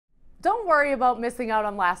Don't worry about missing out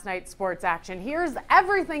on last night's sports action. Here's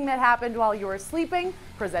everything that happened while you were sleeping,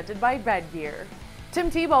 presented by Bedgear. Tim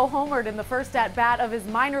Tebow homered in the first at-bat of his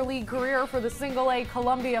minor league career for the Single-A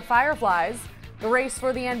Columbia Fireflies. The race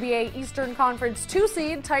for the NBA Eastern Conference 2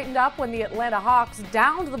 seed tightened up when the Atlanta Hawks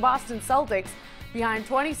downed the Boston Celtics behind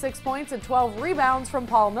 26 points and 12 rebounds from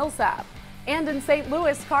Paul Millsap. And in St.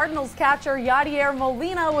 Louis, Cardinals catcher Yadier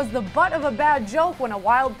Molina was the butt of a bad joke when a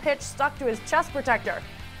wild pitch stuck to his chest protector.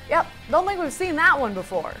 Yep, don't think we've seen that one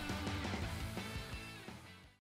before.